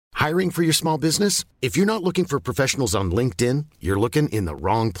Hiring for your small business? If you're not looking for professionals on LinkedIn, you're looking in the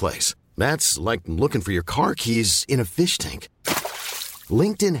wrong place. That's like looking for your car keys in a fish tank.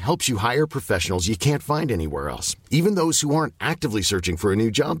 LinkedIn helps you hire professionals you can't find anywhere else, even those who aren't actively searching for a new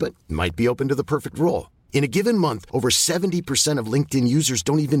job but might be open to the perfect role. In a given month, over 70% of LinkedIn users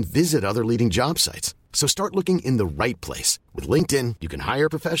don't even visit other leading job sites. So start looking in the right place. With LinkedIn, you can hire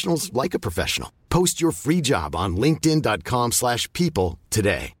professionals like a professional. Post your free job on linkedin.com/people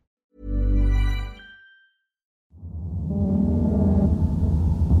today.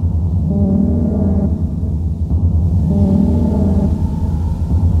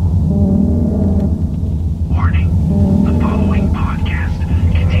 Warning, the following podcast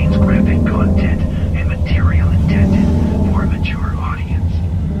contains graphic content and material intended for a mature audience.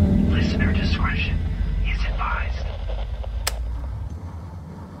 Listener discretion is advised.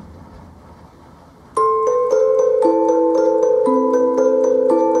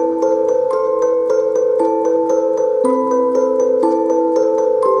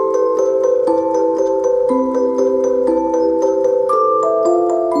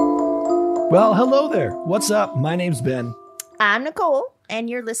 Well, hello there. What's up? My name's Ben, I'm Nicole, and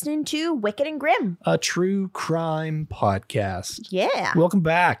you're listening to Wicked and Grim. a true crime podcast. Yeah. Welcome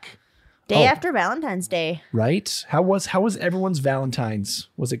back. Day Oh. after Valentine's Day. Right? How was everyone's Valentine's?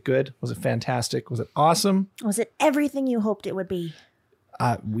 Was it good? Was it fantastic? Was it awesome? Was it everything you hoped it would be?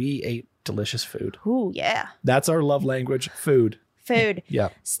 We ate delicious food. Ooh, yeah. That's our love language, food. Food. Yeah.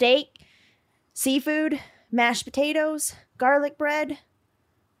 Steak, seafood, mashed potatoes, garlic bread,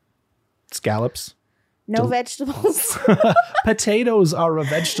 Scallops. no vegetables. Potatoes are a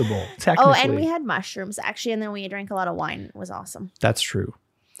vegetable, technically. Oh, and we had mushrooms, actually, and then we drank a lot of wine. It was awesome. That's true.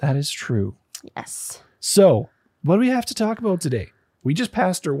 That is true. Yes. So, what do we have to talk about today? We just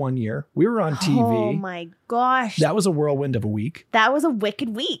passed our 1 year. We were on TV. Oh, my gosh. That was a whirlwind of a week. That was a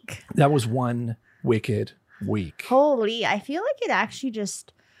wicked week. That was one wicked week. Holy, I feel like it actually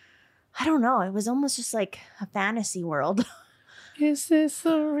just, I don't know. It was almost just like a fantasy world. Is this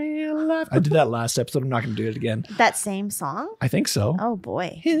a real life? I did that last episode. I'm not going to do it again. That same song? I think so. Oh,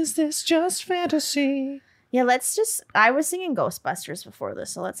 boy. Is this just fantasy? Yeah, I was singing Ghostbusters before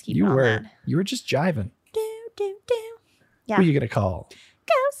this, so let's keep You on were. that. You were just jiving. Do, do, do. Yeah. Who are you going to call?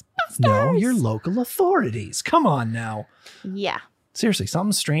 Ghostbusters. No, your local authorities. Come on now. Yeah. Seriously,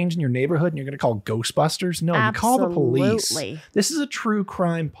 something strange in your neighborhood and you're going to call Ghostbusters? No, you call the police. Absolutely. This is a true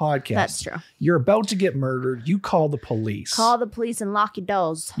crime podcast. That's true. You're about to get murdered. You call the police. Call the police and lock your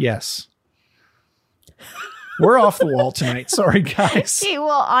doors. Yes. We're off the wall tonight. Sorry, guys. Okay,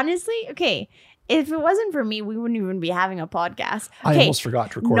 well, honestly, okay. If it wasn't for me, we wouldn't even be having a podcast. I Okay, almost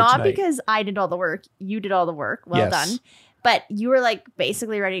forgot to record not tonight. because I did all the work. You did all the work. Well Yes. done. But you were like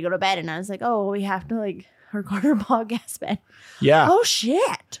basically ready to go to bed, and I was like, oh, we have to like record our podcast, Ben. Yeah. Oh,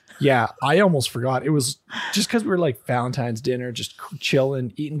 shit. Yeah, I almost forgot. It was just because we were like Valentine's dinner, just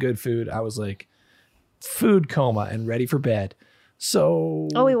chilling, eating good food. I was like food coma and ready for bed. So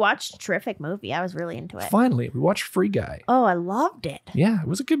Oh, we watched a terrific movie. I was really into it. finally, we watched Free Guy. Oh, I loved it. Yeah, it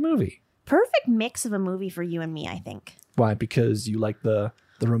was a good movie. Perfect mix of a movie for you and me, I think. Why? Because you like the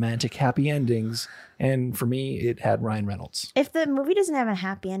romantic happy endings. And for me, it had Ryan Reynolds. If the movie doesn't have a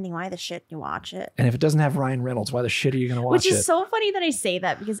happy ending, why the shit you watch it? And if it doesn't have Ryan Reynolds, why the shit are you going to watch Which it? is so funny that I say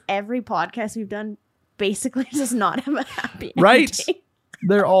that because every podcast we've done basically does not have a happy ending. Right?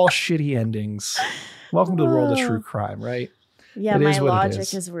 They're all shitty endings. Welcome to the world of true crime, right? Yeah, It my is what it logic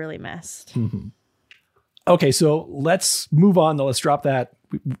is. is really messed. Okay, so let's move on though. Let's drop that.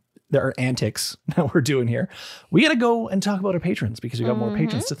 There are antics that we're doing here. We got to go and talk about our patrons because we got more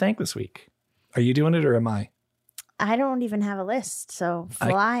patrons to thank this week. Are you doing it or am I? I don't even have a list, so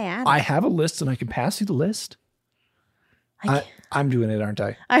fly at it. I have a list and I can pass you the list. I'm doing it, aren't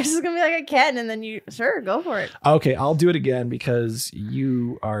I? I was just going to be like, I can, and then sure, go for it. Okay, I'll do it again because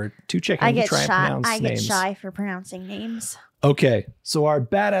you are too chicken I to get try and shy. pronounce I names. get shy for pronouncing names. Okay, so our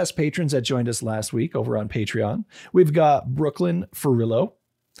badass patrons that joined us last week over on Patreon, we've got Brooklyn Ferrillo,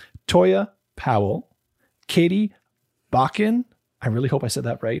 Toya Powell, Katie Bakken, I really hope I said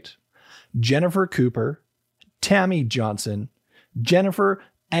that right, Jennifer Cooper, Tammy Johnson, Jennifer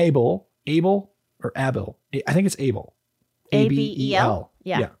Abel, or Abel, I think it's Abel. A-B-E-L?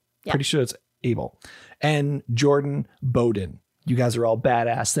 Yeah. Pretty sure it's Abel. And Jordan Bowden. You guys are all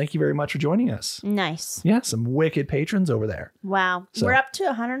badass. Thank you very much for joining us. Nice. Yeah, some wicked patrons over there. Wow. So- We're up to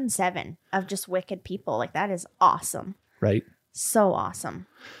 107 of just wicked people. Like, that is awesome. Right? So awesome.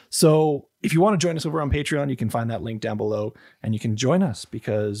 So if you want to join us over on Patreon, you can find that link down below and you can join us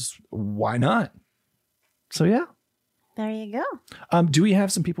because why not? So yeah. There you go. Do we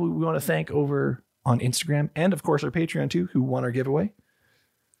have some people we want to thank over on Instagram and of course our Patreon too who won our giveaway?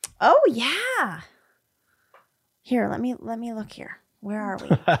 Oh yeah. Here, let me look here. Where are we?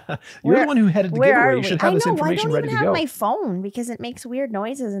 You're the one who headed the giveaway. You should have this information ready to go. I don't even have my phone because it makes weird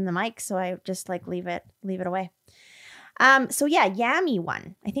noises in the mic, so I just like leave it away. So yeah, Yami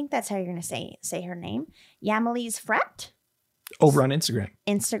won. I think that's how you're gonna say her name. Yamilee's Fret. Over on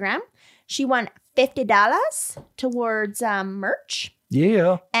Instagram. She won $50 towards merch.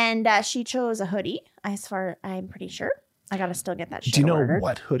 Yeah. And she chose a hoodie, as far I'm pretty sure. I gotta still get that shit Do you know ordered.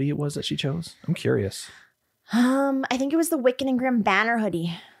 what hoodie it was that she chose? I'm curious. I think it was the Wicked and Grim banner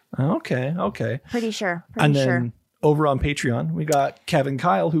hoodie. Okay. Pretty sure. And then over on Patreon, we got Kevin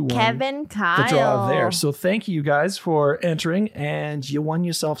Kyle who won the draw there. So thank you guys for entering, and you won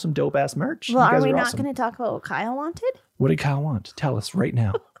yourself some dope ass merch. Well, are we not going to talk about what Kyle wanted? What did Kyle want? Tell us right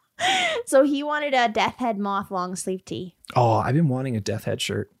now. So he wanted a Death Head Moth long sleeve tee. Oh, I've been wanting a Death Head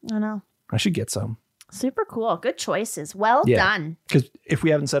shirt. I know. I should get some. Super cool. Good choices. Well done. Because if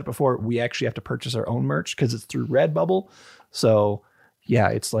we haven't said it before, we actually have to purchase our own merch because it's through Redbubble. So yeah,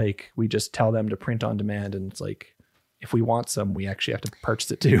 it's like we just tell them to print on demand, and it's like if we want some, we actually have to purchase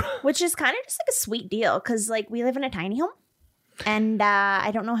it too. Which is kind of just like a sweet deal because like we live in a tiny home, and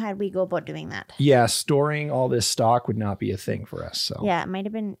I don't know how we go about doing that. Yeah, storing all this stock would not be a thing for us. So yeah, it might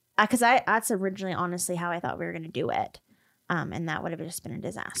have been because that's originally honestly how I thought we were going to do it. And that would have just been a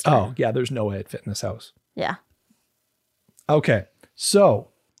disaster. Oh, yeah. There's no way it'd fit in this house. Yeah. Okay.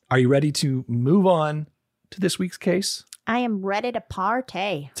 So are you ready to move on to this week's case? I am ready to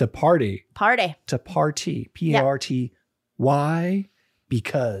party. To party. Party. To party. P-A-R-T. Why?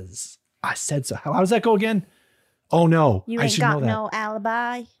 Because I said so. How does that go again? Oh, no. You ain't got no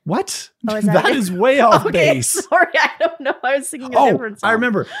alibi. What? Oh, is that is way off base. Sorry, I don't know. I was singing a different song. I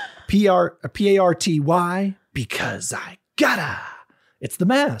remember. P-A-R-T-Y. Because I gotta. It's The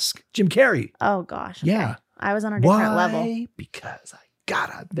Mask. Jim Carrey. Oh gosh. Okay. Yeah. I was on a different level. Why? Because I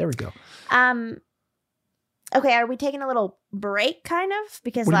gotta. There we go. Okay, are we taking a little break kind of?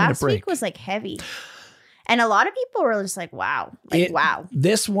 Because last week was like heavy. And a lot of people were just like, wow. Wow.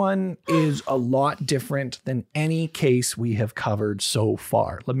 This one is a lot different than any case we have covered so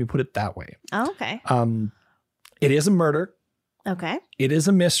far. Let me put it that way. Oh, okay. It is a murder. Okay. It is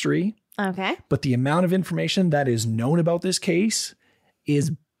a mystery. Okay. But the amount of information that is known about this case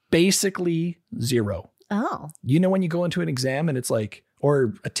is basically zero. Oh. You know when you go into an exam and it's like,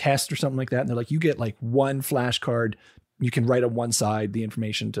 or a test or something like that, and they're like, you get like one flashcard. You can write on one side the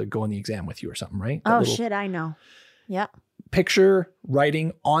information to go on the exam with you or something, right? That shit, I know. Yeah. Picture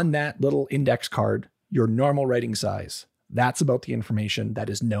writing on that little index card, your normal writing size. That's about the information that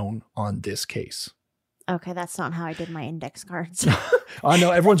is known on this case. Okay, that's not how I did my index cards. I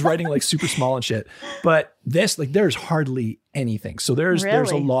know everyone's writing like super small and shit, but this, like, there's hardly anything. So there's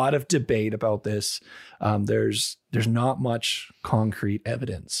a lot of debate about this. There's not much concrete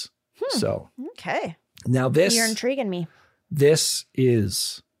evidence. So okay. Now you're intriguing me. This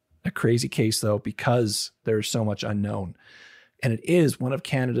is a crazy case though, because there's so much unknown, and it is one of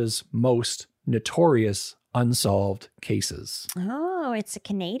Canada's most notorious unsolved cases. Oh, it's a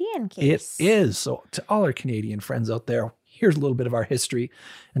Canadian case. It is. So to all our Canadian friends out there, here's a little bit of our history.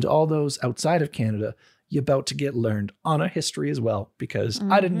 And to all those outside of Canada, you're about to get learned on our history as well, because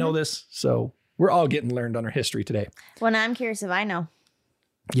I didn't know this. So we're all getting learned on our history today. Well, now I'm curious if I know.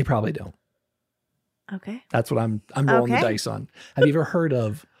 You probably don't. Okay. That's what I'm rolling the dice on. Have you ever heard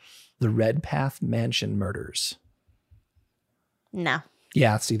of the Redpath Mansion murders? No.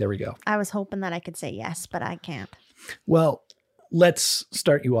 Yeah, see, there we go. I was hoping that I could say yes, but I can't. Well, let's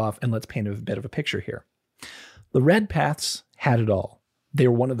start you off and let's paint a bit of a picture here. The Redpaths had it all. They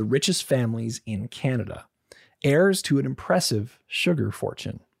were one of the richest families in Canada, heirs to an impressive sugar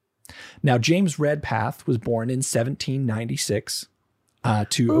fortune. Now, James Redpath was born in 1796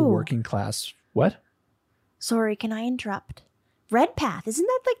 to a working class. What? Sorry, can I interrupt? Redpath, isn't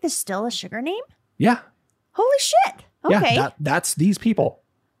that like still a sugar name? Yeah. Holy shit. Okay. Yeah, that's these people.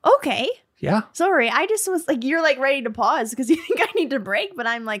 Okay. Yeah. Sorry, I just was like, you're like ready to pause because you think I need to break, but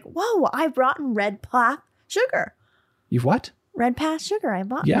I'm like, whoa, I brought in Redpath sugar. You've what? Redpath sugar. I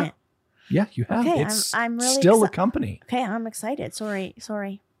bought it. Yeah, you have. Okay, it's I'm really still a company. Okay, I'm excited. Sorry.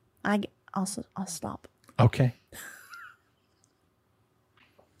 I'll stop. Okay.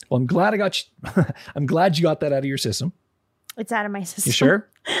 Well, I'm glad I'm glad you ed that out of your system. It's out of my system. You sure?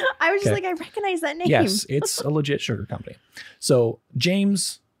 I was just like, I recognize that name. Yes, it's a legit sugar company. So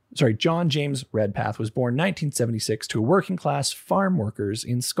John James Redpath was born 1976 to working class farm workers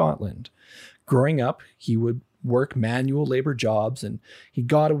in Scotland. Growing up, he would work manual labor jobs, and he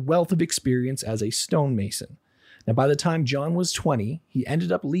got a wealth of experience as a stonemason. Now, by the time John was 20, he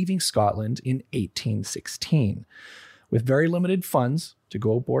ended up leaving Scotland in 1816. With very limited funds, to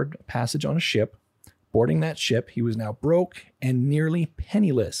go aboard a passage on a ship. Boarding that ship, he was now broke and nearly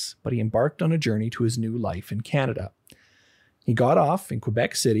penniless, but he embarked on a journey to his new life in Canada. He got off in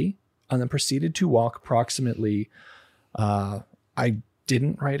Quebec City and then proceeded to walk approximately, I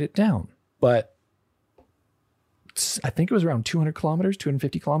didn't write it down, but I think it was around 200 kilometers,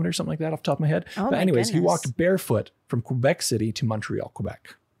 250 kilometers, something like that off the top of my head. Oh, but anyways, goodness. he walked barefoot from Quebec City to Montreal,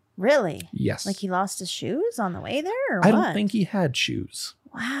 Quebec. Really? Yes. Like he lost his shoes on the way there or I what? don't think he had shoes.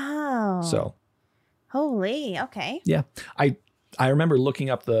 Wow. So, Holy, okay. yeah. I remember looking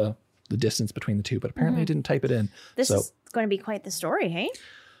up the distance between the two, but apparently I didn't type it in. This is going to be quite the story, hey?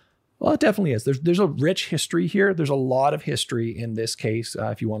 Well, it definitely is. There's a rich history here. There's a lot of history in this case.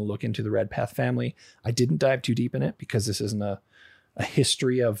 If you want to look into the Redpath family, I didn't dive too deep in it because this isn't a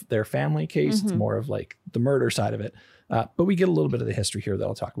history of their family case. It's more of like the murder side of it. But we get a little bit of the history here that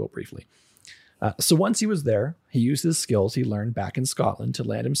I'll talk about briefly. So once he was there, he used his skills he learned back in Scotland to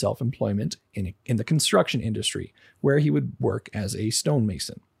land himself employment in the construction industry, where he would work as a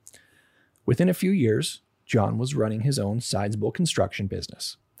stonemason. Within a few years, John was running his own sizable construction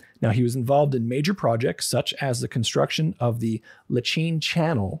business. Now, he was involved in major projects such as the construction of the Lachine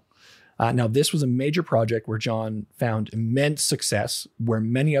Channel. Now, this was a major project where John found immense success, where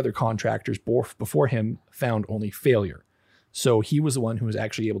many other contractors before him found only failure. So he was the one who was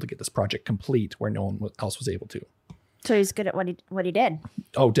actually able to get this project complete where no one else was able to. So he's good at what he did.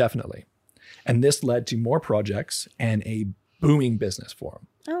 Oh, definitely. And this led to more projects and a booming business for him.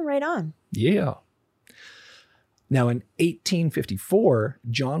 Oh, right on. Yeah. Now, in 1854,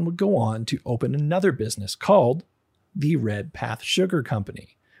 John would go on to open another business called the Redpath Sugar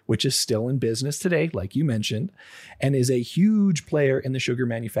Company, which is still in business today, like you mentioned, and is a huge player in the sugar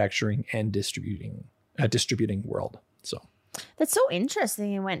manufacturing and distributing world. So That's so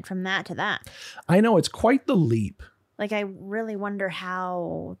interesting. He went from that to that. I know, it's quite the leap. Like, I really wonder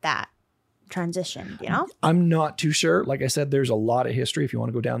how that transitioned, you know? I'm not too sure. Like I said, there's a lot of history. If you want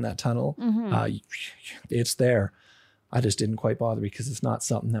to go down that tunnel, it's there. I just didn't quite bother because it's not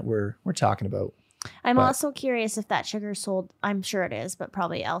something that we're talking about. I'm But- also curious if that sugar sold, I'm sure it is, but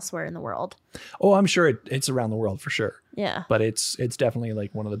probably elsewhere in the world. Oh, I'm sure it's around the world for sure. Yeah. But it's definitely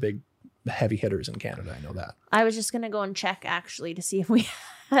like one of the big heavy hitters in Canada. I know that. I was just going to go and check actually to see if we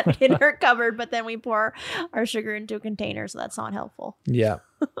had it in our cupboard, but then we pour our sugar into a container, so that's not helpful. Yeah.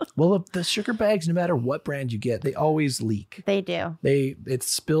 Well, the sugar bags, no matter what brand you get, they always leak. They do. It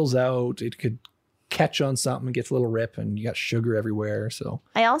spills out. It could catch on something and gets a little rip and you got sugar everywhere. So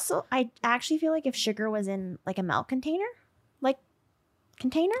I actually feel like if sugar was in like a milk container, that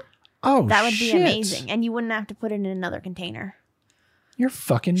would be amazing. And you wouldn't have to put it in another container. You're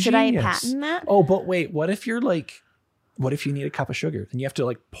fucking Should genius. I patent that? Oh, but wait, what if you need a cup of sugar? Then you have to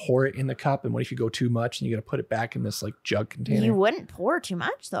like pour it in the cup. And what if you go too much and you got to put it back in this like jug container? You wouldn't pour too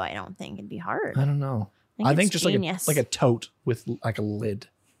much though. I don't think it'd be hard. I don't know. I think it's just genius. like a tote with like a lid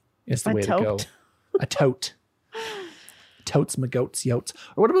is the A way to go. tote. A tote. Totes my goats yotes.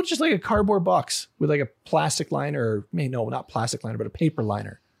 Or what about just like a cardboard box with like a plastic liner, or no, not plastic liner, but a paper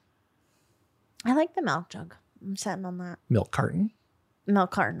liner. I like the milk jug. I'm setting on that. Milk carton.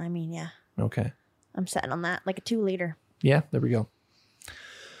 Milk carton, I mean, yeah. Okay. I'm setting on that. Like a 2-liter. Yeah, there we go.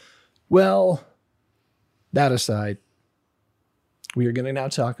 Well, that aside, we are going to now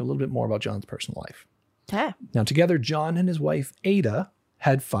talk a little bit more about John's personal life. Okay. Now, together, John and his wife, Ada,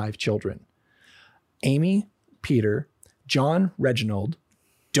 had 5 children. Amy, Peter, John Reginald,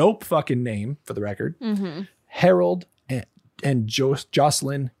 dope fucking name for the record, Harold, and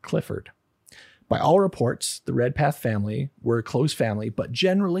Jocelyn Clifford. By all reports, the Redpath family were a close family, but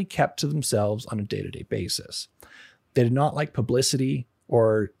generally kept to themselves on a day-to-day basis. They did not like publicity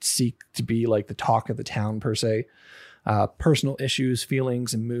or seek to be like the talk of the town per se. Personal issues,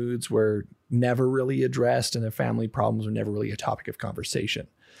 feelings, and moods were never really addressed, and their family problems were never really a topic of conversation.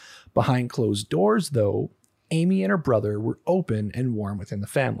 Behind closed doors, though, Amy and her brother were open and warm within the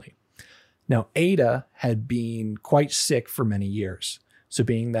family. Now, Ada had been quite sick for many years. So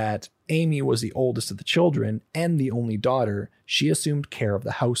being that Amy was the oldest of the children and the only daughter, she assumed care of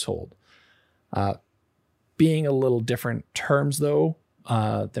the household. Being a little different terms, though,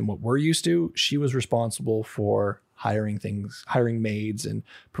 than what we're used to, she was responsible for hiring maids and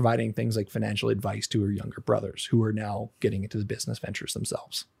providing things like financial advice to her younger brothers, who are now getting into the business ventures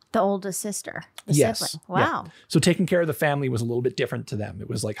themselves. The oldest sister. The Yes. sibling. Wow. Yeah. So taking care of the family was a little bit different to them. It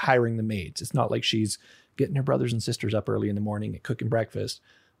was like hiring the maids. It's not like she's getting her brothers and sisters up early in the morning and cooking breakfast.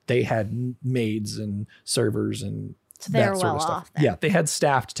 They had maids and servers and So they that were sort of well stuff. off then. Yeah, they had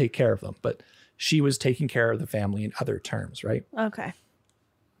staff to take care of them, but she was taking care of the family in other terms, right? Okay.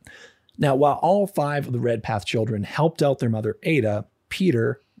 Now, while all 5 of the Redpath children helped out their mother, Ada,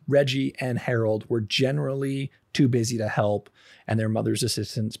 Peter, Reggie, and Harold were generally too busy to help, and their mother's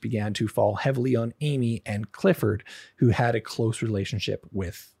assistants began to fall heavily on Amy and Clifford, who had a close relationship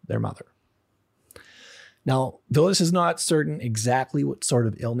with their mother. Now, though this is not certain exactly what sort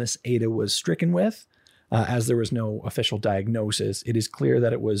of illness Ada was stricken with, as there was no official diagnosis, it is clear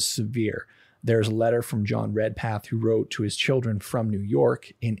that it was severe. There's a letter from John Redpath, who wrote to his children from New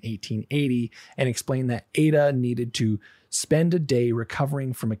York in 1880 and explained that Ada needed to spend a day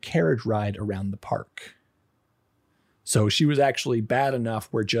recovering from a carriage ride around the park. So she was actually bad enough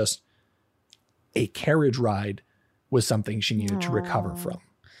where just a carriage ride was something she needed to recover from.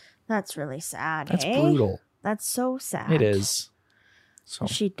 That's really sad. That's brutal. That's so sad. It is. So,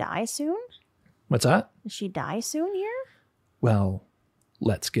 Does she die soon? what's that? Does she die soon here? Well,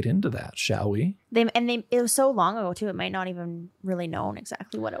 let's get into that, shall we? It was so long ago too. It might not even really known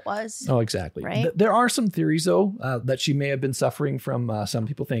exactly what it was. Oh, exactly. Right? There are some theories, though, that she may have been suffering from. Some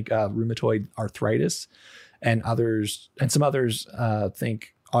people think rheumatoid arthritis, and some others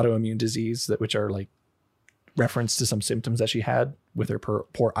think autoimmune disease, which are like reference to some symptoms that she had with her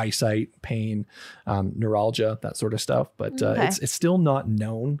poor eyesight, pain, neuralgia, that sort of stuff. But it's still not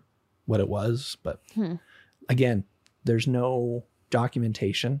known what it was. But again, there's no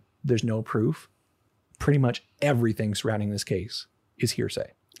documentation. There's no proof. Pretty much everything surrounding this case is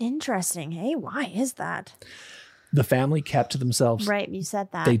hearsay. Interesting. Hey, why is that? The family kept to themselves. Right, you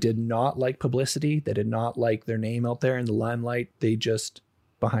said that. They did not like publicity. They did not like their name out there in the limelight. They just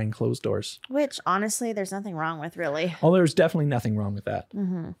behind closed doors. Which, honestly, there's nothing wrong with, really. Oh, there's definitely nothing wrong with that.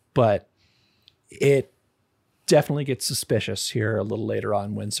 Mm-hmm. But it definitely gets suspicious here a little later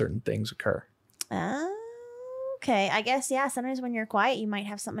on when certain things occur. Okay, I guess, yeah, sometimes when you're quiet, you might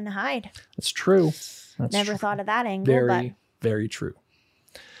have something to hide. That's true. Never thought of that angle, Very, very true.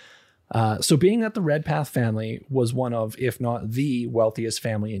 So being that the Redpath family was one of, if not the wealthiest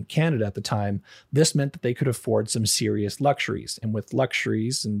family in Canada at the time, this meant that they could afford some serious luxuries. And with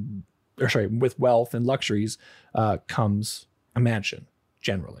with wealth and luxuries comes a mansion,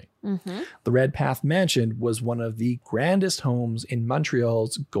 generally. Mm-hmm. The Redpath mansion was one of the grandest homes in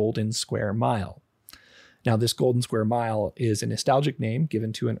Montreal's Golden Square Mile. Now, this Golden Square Mile is a nostalgic name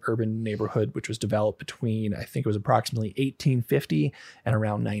given to an urban neighborhood which was developed between, I think it was approximately 1850 and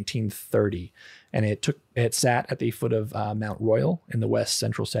around 1930. And it sat at the foot of Mount Royal in the west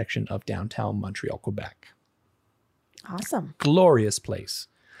central section of downtown Montreal, Quebec. Awesome. Glorious place.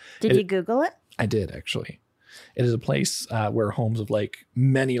 Did you Google it? I did, actually. It is a place where homes of like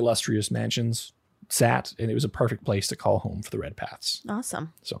many illustrious mansions sat, and it was a perfect place to call home for the Redpaths.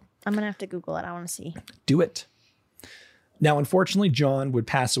 Awesome. So I'm going to have to Google it. I want to see. Do it. Now, unfortunately, John would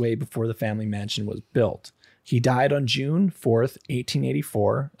pass away before the family mansion was built. He died on June 4th,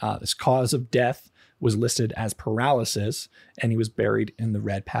 1884. His cause of death was listed as paralysis, and he was buried in the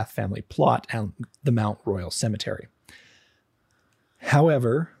Redpath family plot at the Mount Royal Cemetery.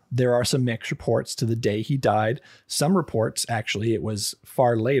 However, there are some mixed reports to the day he died. Some reports, actually, it was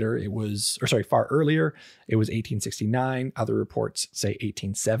far earlier. It was 1869. Other reports say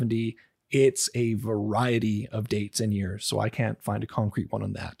 1870. It's a variety of dates and years, so I can't find a concrete one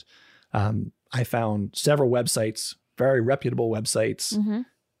on that. I found several websites, very reputable websites,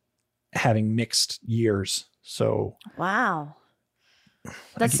 having mixed years. So wow.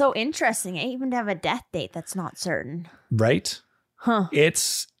 That's so interesting. Even to have a death date that's not certain. Right? Huh.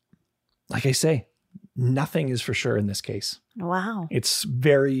 It's, like I say, nothing is for sure in this case. Wow. It's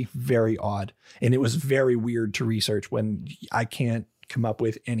very, very odd. And it was very weird to research when I can't come up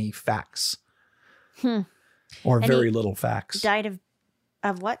with any facts. Or very little facts. Died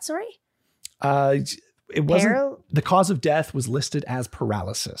of what, sorry? It wasn't, the cause of death was listed as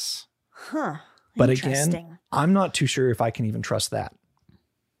paralysis. Huh. But again, I'm not too sure if I can even trust that.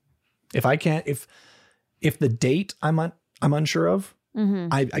 If the date I'm unsure of,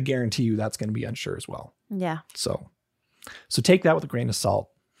 I guarantee you that's going to be unsure as well. Yeah. So take that with a grain of salt.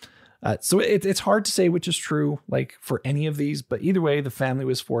 So it's hard to say which is true, like for any of these, but either way, the family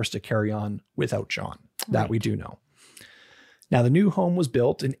was forced to carry on without John. That we do know. Now, the new home was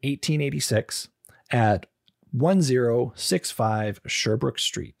built in 1886 at 1065 Sherbrooke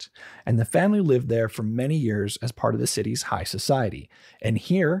Street, and the family lived there for many years as part of the city's high society. And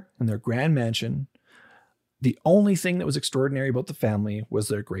here, in their grand mansion, the only thing that was extraordinary about the family was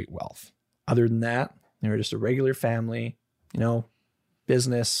their great wealth. Other than that, they were just a regular family,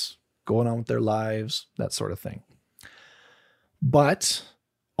 business, going on with their lives, that sort of thing. But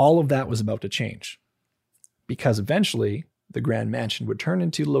all of that was about to change, because eventually the grand mansion would turn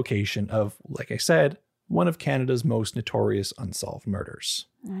into the location of, like I said, one of Canada's most notorious unsolved murders.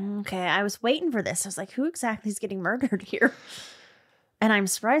 Okay, I was waiting for this. I was like, who exactly is getting murdered here? And I'm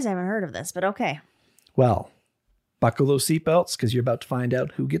surprised I haven't heard of this, but okay. Well, buckle those seatbelts because you're about to find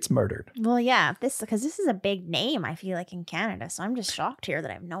out who gets murdered. Well, yeah, because this is a big name, I feel like, in Canada. So I'm just shocked here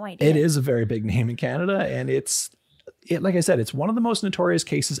that I have no idea. It is a very big name in Canada, and like I said, it's one of the most notorious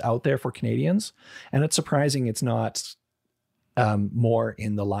cases out there for Canadians, and it's surprising it's not more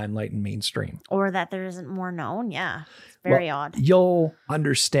in the limelight and mainstream. Or that there isn't more known. Yeah, it's very odd. You'll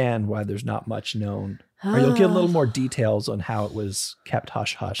understand why there's not much known. Or you'll get a little more details on how it was kept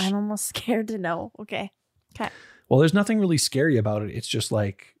hush-hush. I'm almost scared to know. Okay. Well, there's nothing really scary about it. It's just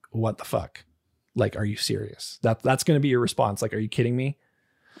like, what the fuck? Like, are you serious? That's going to be your response. Like, are you kidding me?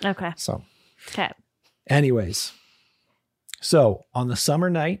 Okay. So. Okay. Anyways. So, on the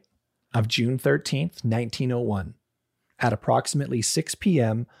summer night of June 13th, 1901, at approximately 6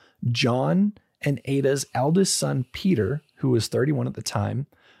 p.m., John and Ada's eldest son, Peter, who was 31 at the time,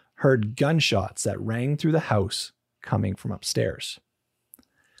 heard gunshots that rang through the house coming from upstairs.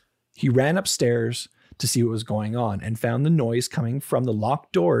 He ran upstairs to see what was going on and found the noise coming from the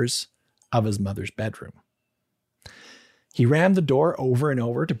locked doors of his mother's bedroom. He rammed the door over and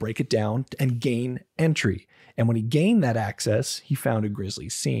over to break it down and gain entry. And when he gained that access, he found a grisly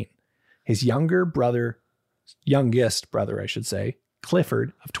scene. His youngest brother,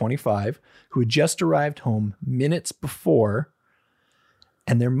 Clifford, of 25, who had just arrived home minutes before,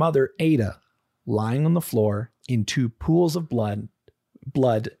 and their mother, Ada, lying on the floor in 2 pools of blood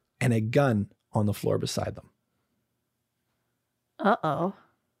and a gun on the floor beside them. Uh-oh.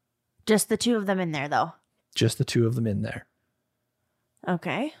 Just the 2 of them in there, though. Just the 2 of them in there.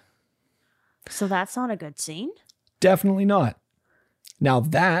 Okay. So that's not a good scene? Definitely not. Now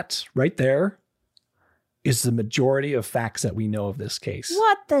that right there is the majority of facts that we know of this case.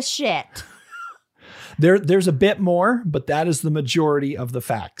 What the shit? There's a bit more, but that is the majority of the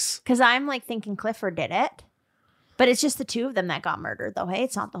facts. Because I'm like thinking Clifford did it. But it's just the 2 of them that got murdered, though. Hey,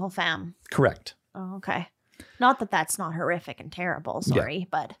 it's not the whole fam. Correct. Oh, okay. Not that that's not horrific and terrible. Sorry,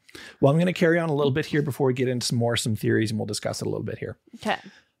 but. Well, I'm going to carry on a little bit here before we get into some theories, and we'll discuss it a little bit here. Okay.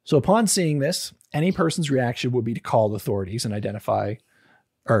 So upon seeing this, any person's reaction would be to call the authorities and identify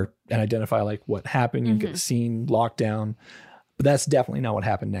like what happened. You get the scene locked down, but that's definitely not what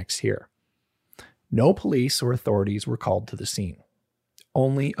happened next here. No police or authorities were called to the scene,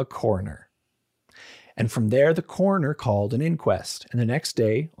 only a coroner. And from there, the coroner called an inquest. And the next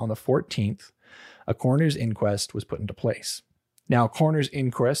day, on the 14th, a coroner's inquest was put into place. Now, a coroner's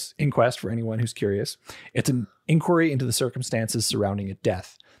inquest, for anyone who's curious, it's an inquiry into the circumstances surrounding a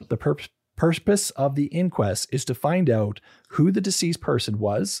death. The purpose of the inquest is to find out who the deceased person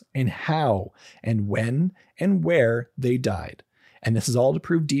was and how and when and where they died. And this is all to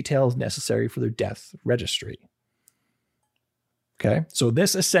prove details necessary for their death registry. Okay, so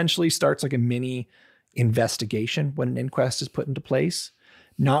this essentially starts like a mini investigation when an inquest is put into place.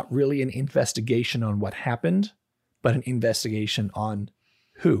 Not really an investigation on what happened, but an investigation on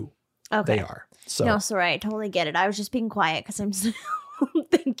who they are. So no, sorry, I totally get it. I was just being quiet because I'm still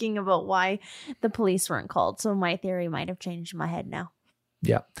thinking about why the police weren't called. So my theory might have changed in my head now.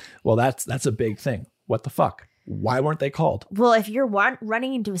 Yeah, well, that's a big thing. What the fuck? Why weren't they called? Well, if you're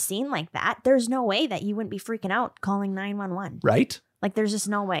running into a scene like that, there's no way that you wouldn't be freaking out calling 911. Right? Like, there's just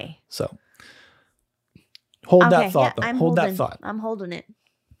no way. So hold that thought, though. Hold that thought. I'm holding it.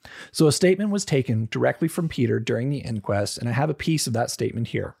 So a statement was taken directly from Peter during the inquest, and I have a piece of that statement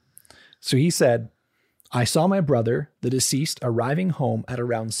here. So he said, "I saw my brother, the deceased, arriving home at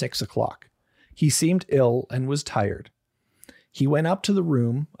around 6 o'clock. He seemed ill and was tired. He went up to the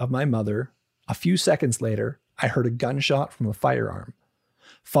room of my mother. A few seconds later, I heard a gunshot from a firearm,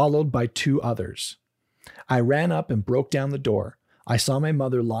 followed by 2 others. I ran up and broke down the door. I saw my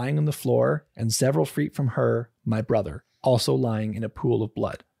mother lying on the floor and several feet from her, my brother, also lying in a pool of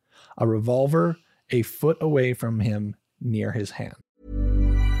blood. A revolver a foot away from him near his hand."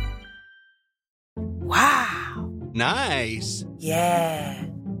 Wow. Nice. Yeah.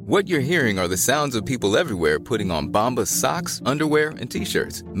 What you're hearing are the sounds of people everywhere putting on Bombas socks, underwear, and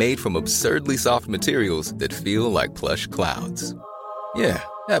T-shirts made from absurdly soft materials that feel like plush clouds. Yeah,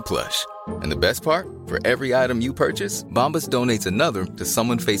 that plush. And the best part? For every item you purchase, Bombas donates another to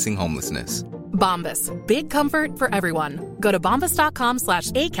someone facing homelessness. Bombas. Big comfort for everyone. Go to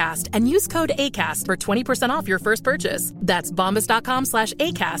bombas.com/ACAST and use code ACAST for 20% off your first purchase. That's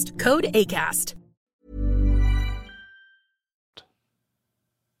bombas.com/ACAST. Code ACAST.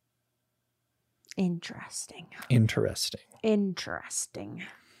 Interesting.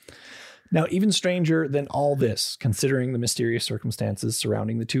 Now, even stranger than all this, considering the mysterious circumstances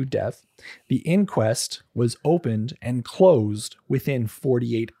surrounding the 2 deaths, the inquest was opened and closed within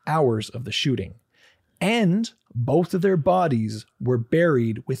 48 hours of the shooting. And both of their bodies were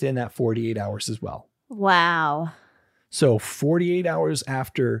buried within that 48 hours as well. Wow. So 48 hours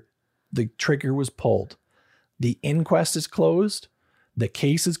after the trigger was pulled, the inquest is closed, the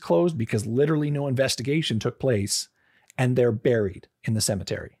case is closed because literally no investigation took place, and they're buried in the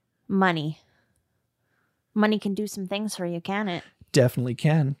cemetery. Money. Money can do some things for you, can it? Definitely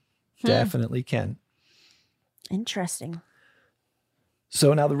can. Definitely can. Interesting.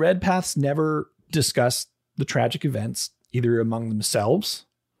 So now the Redpaths never discussed the tragic events, either among themselves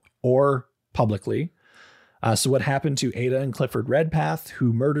or publicly. So what happened to Ada and Clifford Redpath,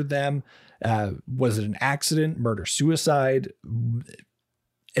 who murdered them? Was it an accident, murder, suicide?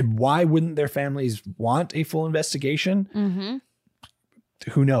 And why wouldn't their families want a full investigation? Mm-hmm.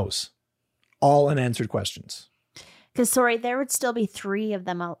 Who knows? All unanswered questions. Because, sorry, there would still be three of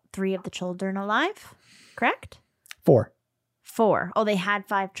the children alive, correct? 4. 4. Oh, they had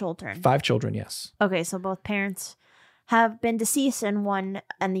 5 children. 5 children, yes. Okay, so both parents have been deceased and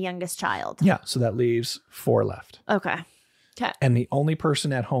the youngest child. Yeah, so that leaves 4 left. Okay. And the only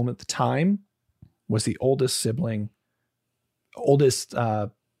person at home at the time was the oldest son,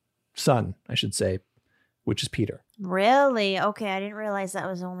 I should say, which is Peter. Really? Okay, I didn't realize that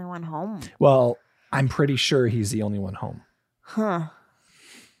was the only one home. Well, I'm pretty sure he's the only one home. Huh.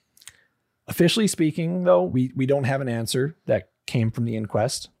 Officially speaking, though, we don't have an answer that came from the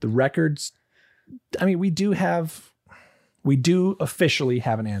inquest. The records, I mean, we do officially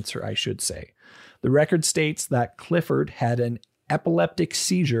have an answer, I should say. The record states that Clifford had an epileptic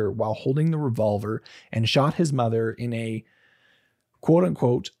seizure while holding the revolver and shot his mother in a quote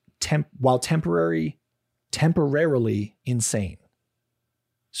unquote while temporarily insane.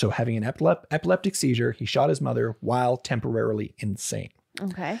 So having an epileptic seizure, he shot his mother while temporarily insane.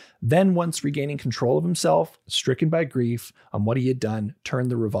 Okay. Then once regaining control of himself, stricken by grief on what he had done, turned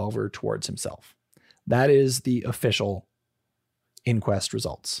the revolver towards himself. That is the official inquest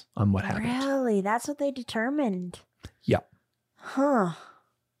results on what happened. Really? That's what they determined? Yep. Huh.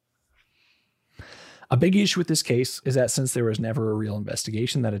 A big issue with this case is that since there was never a real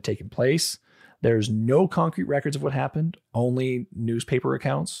investigation that had taken place, there's no concrete records of what happened, only newspaper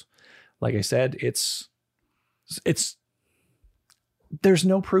accounts. Like I said, there's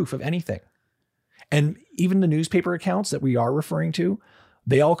no proof of anything. And even the newspaper accounts that we are referring to,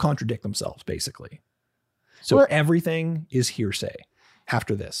 they all contradict themselves, basically. So everything is hearsay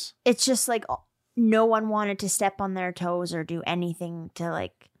after this. It's just like no one wanted to step on their toes or do anything to,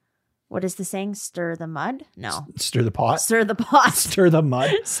 like, what is the saying? Stir the mud? No. Stir the pot? Stir the pot. Stir the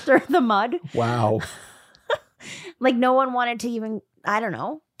mud? Stir the mud. Wow. Like no one wanted to even, I don't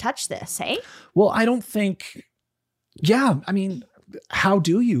know, touch this, hey? Well, I don't think, I mean, how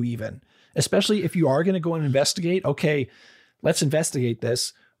do you even? Especially if you are going to go and investigate. Okay, let's investigate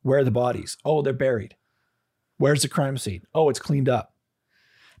this. Where are the bodies? Oh, they're buried. Where's the crime scene? Oh, it's cleaned up.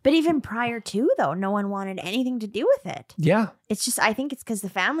 But even prior to, though, no one wanted anything to do with it. Yeah. It's just, I think it's because the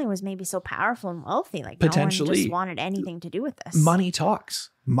family was maybe so powerful and wealthy. Like potentially, no one just wanted anything to do with this. Money talks.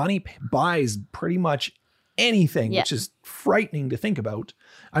 Money buys pretty much anything, which is frightening to think about.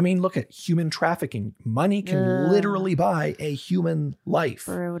 I mean, look at human trafficking. Money can literally buy a human life.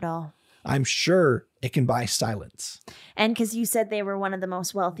 Brutal. I'm sure it can buy silence. And because you said they were one of the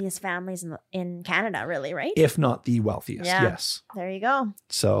most wealthiest families in Canada, really, right? If not the wealthiest, yes. There you go.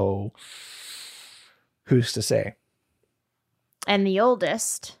 So, who's to say? And the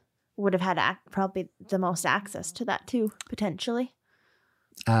oldest would have had probably the most access to that too, potentially.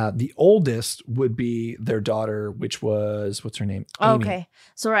 The oldest would be their daughter, which was, what's her name? Amy. Okay.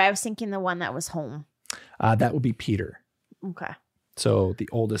 Sorry, I was thinking the one that was home. That would be Peter. Okay. So the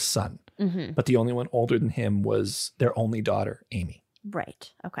oldest son. Mm-hmm. But the only one older than him was their only daughter, Amy.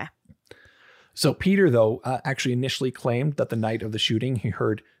 Right. Okay. So Peter, though, actually initially claimed that the night of the shooting, he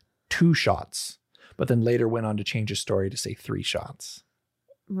heard 2 shots, but then later went on to change his story to say 3 shots.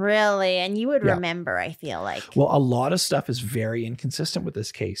 Really? And you would remember, I feel like. Well, a lot of stuff is very inconsistent with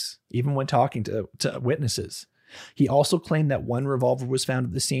this case, even when talking to witnesses. He also claimed that 1 revolver was found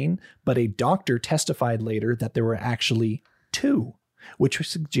at the scene, but a doctor testified later that there were actually 2, which would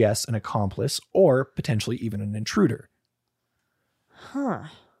suggest an accomplice or potentially even an intruder. Huh.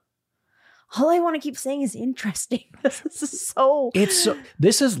 All I want to keep saying is interesting. This is so...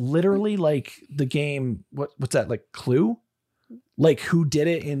 This is literally like the game, what's that, like Clue? Like who did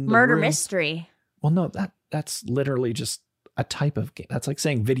it in the Murder room? Mystery. Well, no, that's literally just a type of game. That's like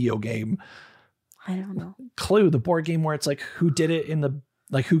saying video game. I don't know. Clue, the board game where it's like who did it in the,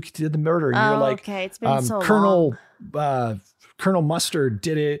 like who did the murder? And you're like, okay, it's been so long. Colonel Mustard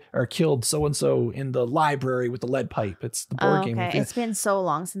did it or killed so-and-so in the library with the lead pipe. It's the board game. Okay, it's been so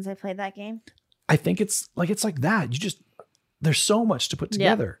long since I played that game. I think it's like that. There's so much to put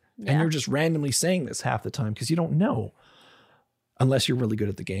together. Yeah. And you're just randomly saying this half the time because you don't know. Unless you're really good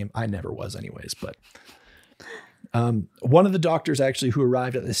at the game. I never was anyways, but one of the doctors actually who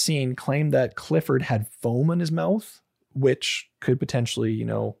arrived at the scene claimed that Clifford had foam in his mouth, which could potentially,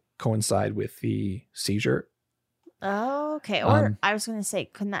 coincide with the seizure. Oh, okay. Or I was going to say,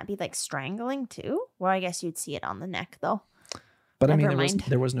 couldn't that be like strangling too? Well, I guess you'd see it on the neck though. But Never I mean, mind.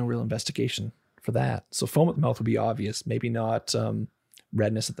 there was no real investigation for that. So foam at the mouth would be obvious. Maybe not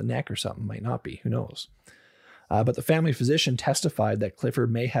redness at the neck or something. Might not be. Who knows? But the family physician testified that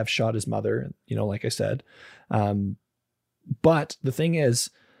Clifford may have shot his mother, like I said. But the thing is,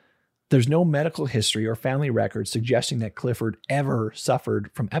 there's no medical history or family records suggesting that Clifford ever suffered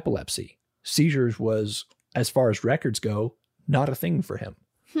from epilepsy. Seizures was, as far as records go, not a thing for him.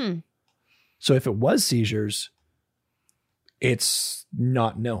 So if it was seizures, it's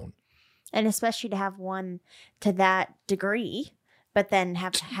not known. And especially to have one to that degree, but then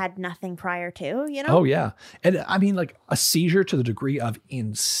have had nothing prior to, Oh, yeah. And I mean, like a seizure to the degree of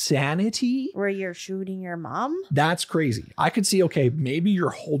insanity. Where you're shooting your mom. That's crazy. I could see, okay, maybe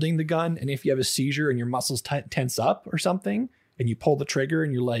you're holding the gun and if you have a seizure and your muscles tense up or something and you pull the trigger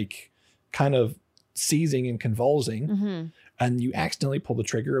and you're like kind of seizing and convulsing and you accidentally pull the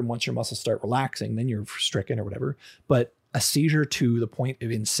trigger and once your muscles start relaxing, then you're stricken or whatever. But a seizure to the point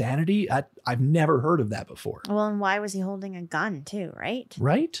of insanity, I've never heard of that before. Well, and why was he holding a gun too, right?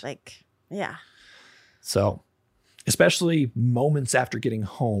 Right? Like, yeah. So, especially moments after getting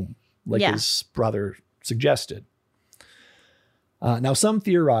home, like his brother suggested. Now, some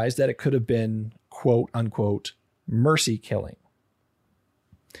theorize that it could have been, quote unquote, mercy killing.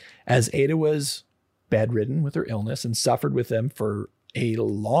 As Ada was bedridden with her illness and suffered with them for a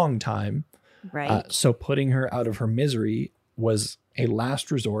long time. Right. So putting her out of her misery was a last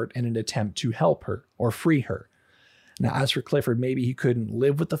resort and an attempt to help her or free her. Now, as for Clifford, maybe he couldn't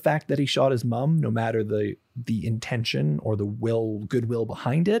live with the fact that he shot his mom, no matter the intention or the goodwill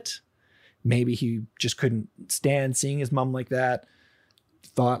behind it. Maybe he just couldn't stand seeing his mom like that.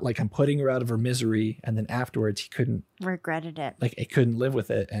 Thought like, I'm putting her out of her misery, and then afterwards he couldn't regretted it. Like he couldn't live with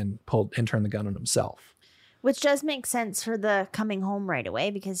it and turned the gun on himself. Which does make sense for the coming home right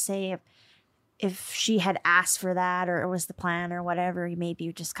away, because say if she had asked for that or it was the plan or whatever, maybe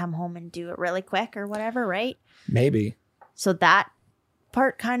you just come home and do it really quick or whatever, right? Maybe. So that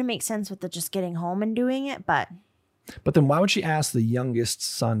part kind of makes sense with the just getting home and doing it, but then why would she ask the youngest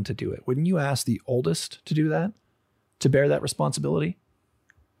son to do it? Wouldn't you ask the oldest to do that? To bear that responsibility?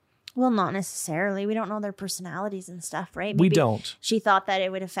 Well, not necessarily. We don't know their personalities and stuff, right? We don't. She thought that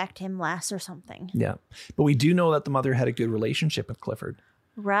it would affect him less or something. Yeah. But we do know that the mother had a good relationship with Clifford.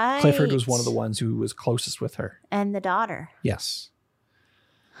 Right. Clifford was one of the ones who was closest with her. And the daughter. Yes.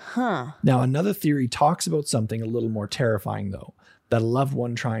 Huh. Now, another theory talks about something a little more terrifying, though. That a loved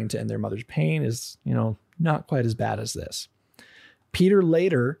one trying to end their mother's pain is, not quite as bad as this. Peter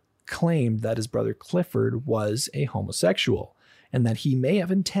later claimed that his brother Clifford was a homosexual and that he may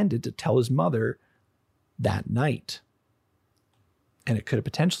have intended to tell his mother that night. And it could have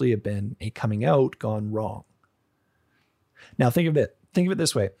potentially have been a coming out gone wrong. Now, think of it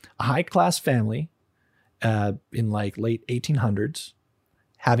this way. A high-class family in like late 1800s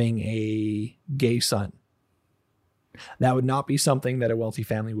having a gay son. That would not be something that a wealthy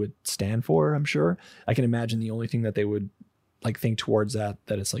family would stand for, I'm sure. I can imagine the only thing that they would like think towards that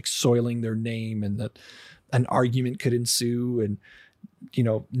it's like soiling their name and that an argument could ensue and,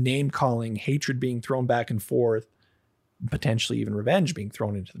 name calling, hatred being thrown back and forth, potentially even revenge being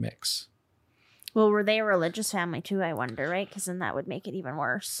thrown into the mix. Well, were they a religious family too, I wonder, right? Because then that would make it even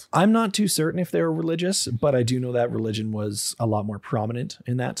worse. I'm not too certain if they were religious, but I do know that religion was a lot more prominent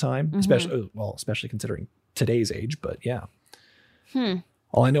in that time, especially considering today's age, but yeah.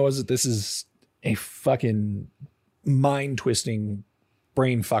 All I know is that this is a fucking mind-twisting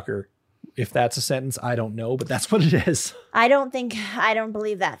brain fucker. If that's a sentence, I don't know, but that's what it is. I don't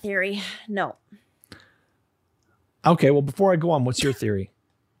believe that theory. No. Okay, well, before I go on, what's your theory?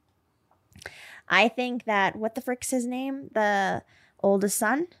 I think that, what the frick's his name? The oldest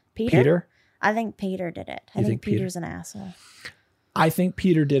son? Peter? Peter? I think Peter did it. I think Peter's an asshole. I think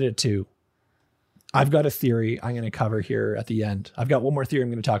Peter did it too. I've got a theory I'm going to cover here at the end. I've got one more theory I'm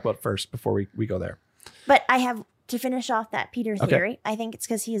going to talk about first before we go there. But I have to finish off that Peter theory. Okay. I think it's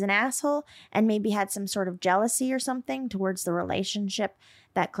because he's an asshole and maybe had some sort of jealousy or something towards the relationship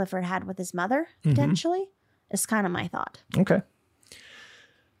that Clifford had with his mother, potentially. It's kind of my thought. Okay.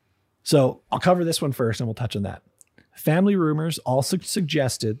 So I'll cover this one first and we'll touch on that. Family rumors also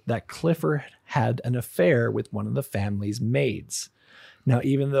suggested that Clifford had an affair with one of the family's maids. Now,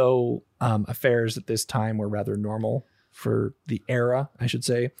 even though affairs at this time were rather normal for the era, I should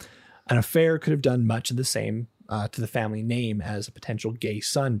say, an affair could have done much of the same to the family name as a potential gay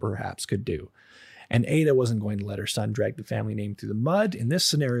son perhaps could do. And Ada wasn't going to let her son drag the family name through the mud in this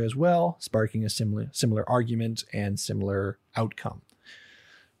scenario as well, sparking a similar argument and similar outcome.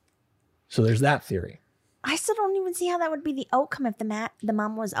 So there's that theory. I still don't even see how that would be the outcome if the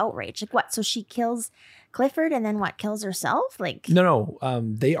mom was outraged. Like what? So she kills Clifford and then what? Kills herself? Like No.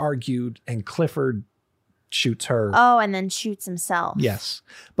 They argued and Clifford shoots her. Oh, and then shoots himself. Yes.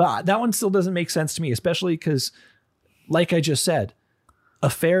 But that one still doesn't make sense to me, especially because, like I just said,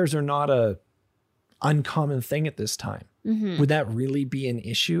 affairs are not a uncommon thing at this time. Mm-hmm. Would that really be an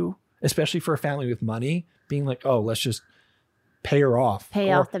issue, especially for a family with money, being like, oh, let's just pay her off.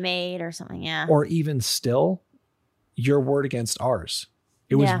 Pay off the maid or something, yeah. Or even still, your word against ours.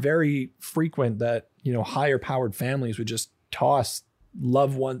 It was very frequent that, higher powered families would just toss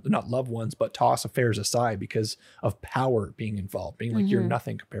not loved ones, but toss affairs aside because of power being involved, being like, you're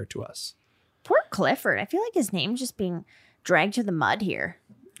nothing compared to us. Poor Clifford. I feel like his name's just being dragged through the mud here.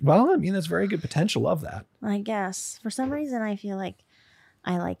 Well, I mean, there's very good potential of that. I guess. For some reason, I feel like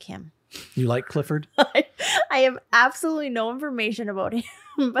I like him. You like Clifford? I have absolutely no information about him,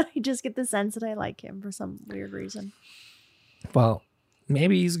 but I just get the sense that I like him for some weird reason. Well,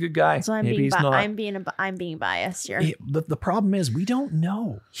 maybe he's a good guy. So maybe he's not. I'm being biased here. The problem is we don't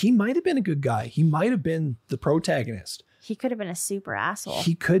know. He might have been a good guy. He might have been the protagonist. He could have been a super asshole.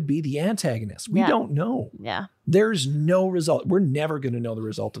 He could be the antagonist. We don't know. Yeah. There's no result. We're never going to know the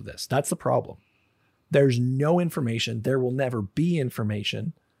result of this. That's the problem. There's no information. There will never be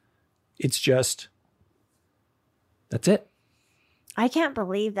information. It's just, that's it. I can't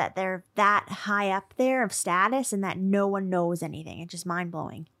believe that they're that high up there of status and that no one knows anything. It's just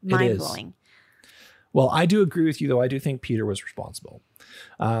mind-blowing. Mind-blowing. Well, I do agree with you, though. I do think Peter was responsible.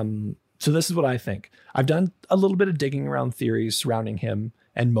 So this is what I think. I've done a little bit of digging around theories surrounding him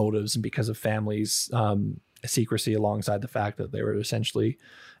and motives, and because of families' secrecy alongside the fact that there were essentially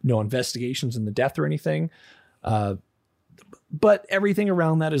no investigations in the death or anything. But everything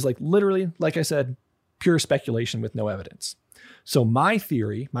around that is literally, like I said, pure speculation with no evidence. So my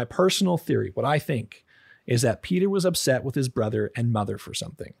theory, my personal theory, what I think is that Peter was upset with his brother and mother for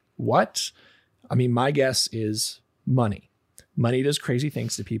something. What? I mean, my guess is money. Money does crazy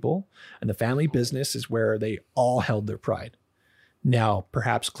things to people, and the family business is where they all held their pride. Now,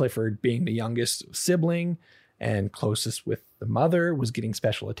 perhaps Clifford, being the youngest sibling and closest with the mother, was getting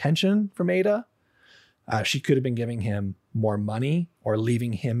special attention from Ada. She could have been giving him more money or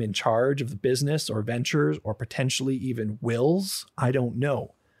leaving him in charge of the business or ventures or potentially even wills. I don't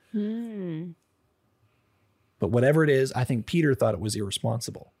know. But whatever it is, I think Peter thought it was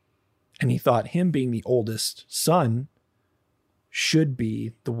irresponsible. And he thought him being the oldest son should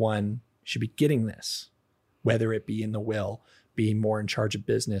be getting this, whether it be in the will, being more in charge of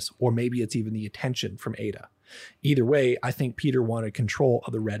business, or maybe it's even the attention from Ada. Either way, I think Peter wanted control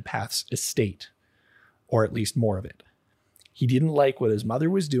of the Redpath's estate, or at least more of it. He didn't like what his mother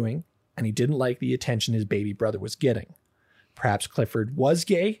was doing, and he didn't like the attention his baby brother was getting. Perhaps Clifford was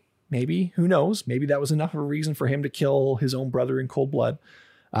gay, maybe, who knows? Maybe that was enough of a reason for him to kill his own brother in cold blood.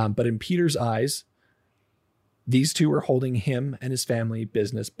 But in Peter's eyes, these two were holding him and his family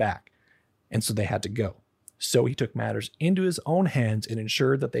business back, and so they had to go. So he took matters into his own hands and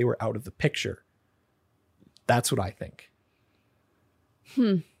ensured that they were out of the picture. That's what I think.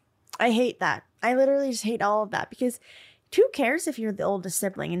 I hate that. I literally just hate all of that because who cares if you're the oldest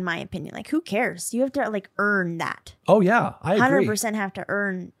sibling, in my opinion? Like, who cares? You have to earn that. Oh, yeah, I agree. 100% have to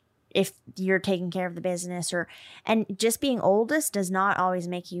earn if you're taking care of the business and just being oldest does not always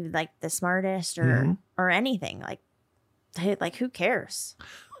make you the smartest or anything. Like who cares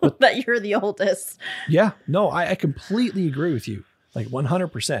that you're the oldest? Yeah, no, I completely agree with you.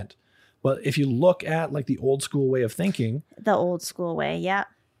 100%. But if you look at the old school way of thinking, the old school way. Yeah.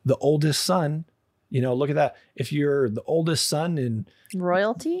 The oldest son, look at that. If you're the oldest son in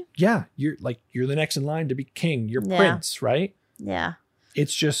royalty. Yeah. You're the next in line to be king. You're prince, right? Yeah.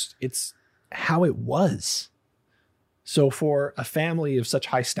 It's how it was. So for a family of such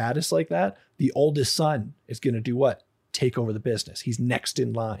high status like that, the oldest son is going to do what? Take over the business. He's next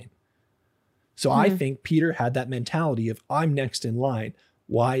in line. So I think Peter had that mentality of, I'm next in line.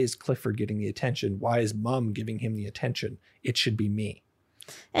 Why is Clifford getting the attention? Why is mom giving him the attention? It should be me.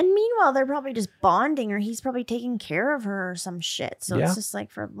 And meanwhile, they're probably just bonding, or he's probably taking care of her or some shit. So it's just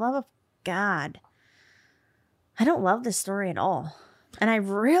for the love of God. I don't love this story at all. And I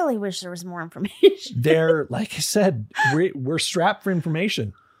really wish there was more information. Like I said, we're strapped for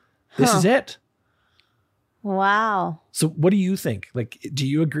information. This is it. Wow. So what do you think? Like, do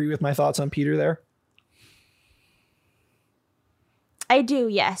you agree with my thoughts on Peter there? I do,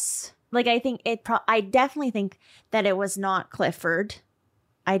 yes. Like, I think I definitely think that it was not Clifford.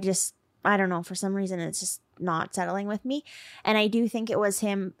 I don't know. For some reason, it's just not settling with me. And I do think it was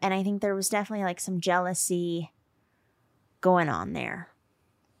him. And I think there was definitely like some jealousy going on there.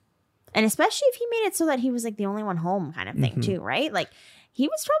 And especially if he made it so that he was like the only one home kind of thing too, right? Like, he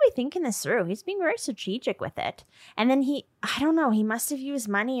was probably thinking this through. He's being very strategic with it. And then I don't know, he must have used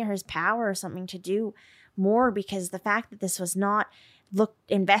money or his power or something to do more, because the fact that this was not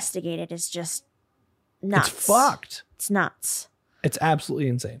investigated is just nuts. It's fucked. It's nuts. It's absolutely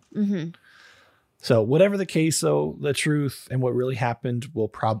insane. Mm-hmm. So whatever the case, though, the truth and what really happened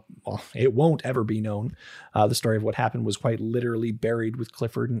it won't ever be known. The story of what happened was quite literally buried with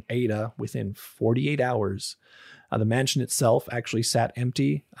Clifford and Ada within 48 hours. The mansion itself actually sat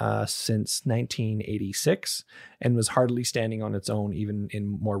empty since 1986 and was hardly standing on its own even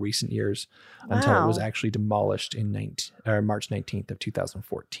in more recent years until it was actually demolished in March 19th of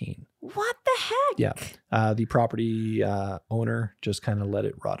 2014. What the heck? Yeah. The property owner just kind of let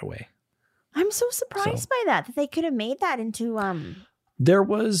it rot away. I'm so surprised by that they could have made that into There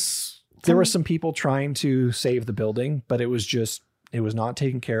were some people trying to save the building, but it was not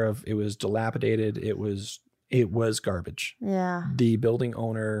taken care of. It was dilapidated. It was garbage. Yeah. The building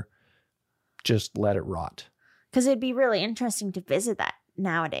owner just let it rot. Because it'd be really interesting to visit that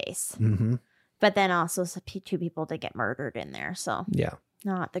nowadays. Mm-hmm. But then also 2 people did get murdered in there. So yeah,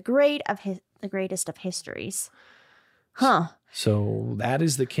 not the greatest of histories. Huh. So that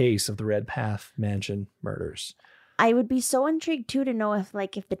is the case of the Redpath Mansion murders. I would be so intrigued too to know if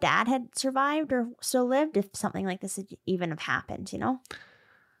the dad had survived or still lived, if something like this had even have happened, you know?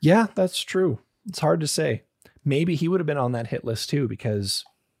 Yeah, that's true. It's hard to say. Maybe he would have been on that hit list too, because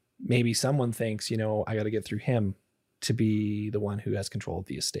maybe someone thinks, I got to get through him to be the one who has control of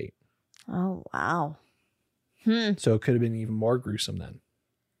the estate. Oh, wow. So it could have been even more gruesome then.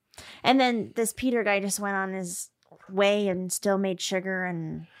 And then this Peter guy just went on his way and still made sugar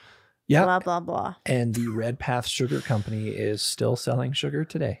and blah, blah, blah. And the Redpath Sugar Company is still selling sugar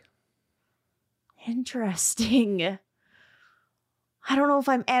today. Interesting. I don't know if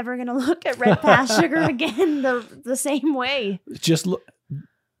I'm ever going to look at Redpath Sugar again the same way. Just look.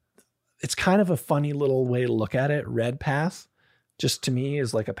 It's kind of a funny little way to look at it. Redpath, just to me,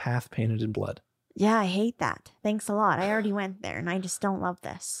 is like a path painted in blood. Yeah, I hate that. Thanks a lot. I already went there and I just don't love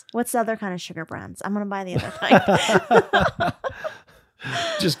this. What's the other kind of sugar brands? I'm going to buy the other type.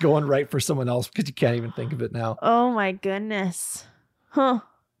 Just going right for someone else because you can't even think of it now. Oh my goodness. Huh.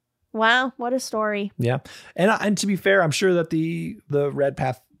 Wow, what a story. Yeah. And to be fair, I'm sure that the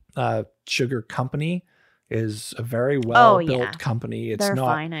Redpath Sugar Company is a very well-built company. They're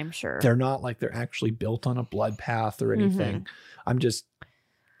fine, I'm sure. They're not like they're actually built on a blood path or anything. Mm-hmm.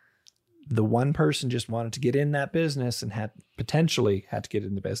 The one person just wanted to get in that business and had to get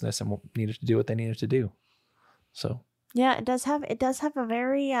in the business and needed to do what they needed to do. So yeah, it does have a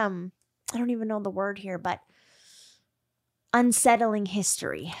very I don't even know the word here, but unsettling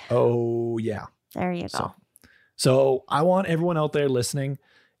history. Oh yeah. There you go. So I want everyone out there listening,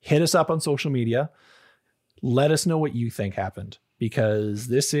 hit us up on social media. Let us know what you think happened, because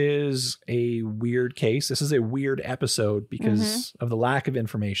this is a weird case. This is a weird episode because of the lack of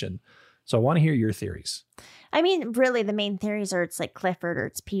information. So I want to hear your theories. I mean, really, the main theories are it's like Clifford or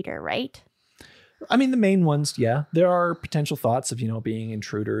it's Peter, right? I mean, the main ones, yeah. There are potential thoughts of, being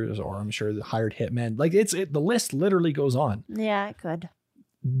intruders, or I'm sure the hired hitmen. Like the list literally goes on. Yeah, it could.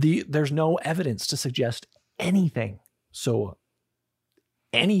 There's no evidence to suggest anything. So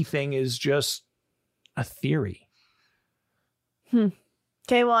anything is just a theory.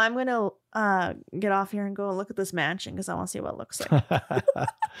 Okay, well, I'm going to get off here and go and look at this mansion because I want to see what it looks like.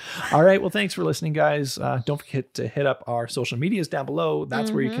 All right. Well, thanks for listening, guys. Don't forget to hit up our social medias down below.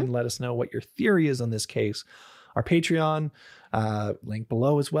 That's where you can let us know what your theory is on this case. Our Patreon, link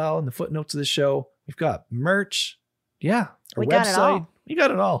below as well in the footnotes of the show. We've got merch. Yeah. Our website. Got it all. We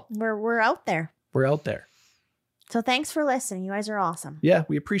got it all. We're out there. We're out there. So thanks for listening. You guys are awesome. Yeah,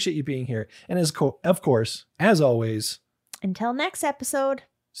 we appreciate you being here. And of course, as always, until next episode,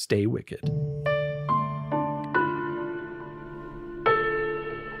 stay wicked.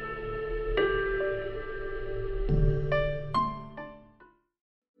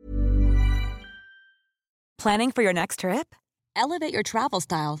 Planning for your next trip? Elevate your travel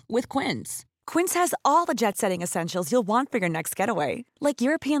style with Quince. Quince has all the jet-setting essentials you'll want for your next getaway, like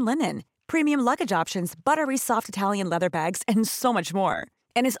European linen, premium luggage options, buttery soft Italian leather bags, and so much more.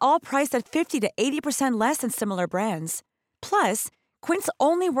 And is all priced at 50 to 80% less than similar brands. Plus, Quince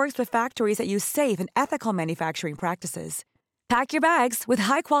only works with factories that use safe and ethical manufacturing practices. Pack your bags with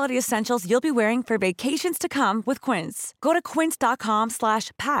high-quality essentials you'll be wearing for vacations to come with Quince. Go to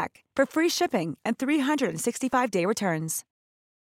quince.com/pack for free shipping and 365-day returns.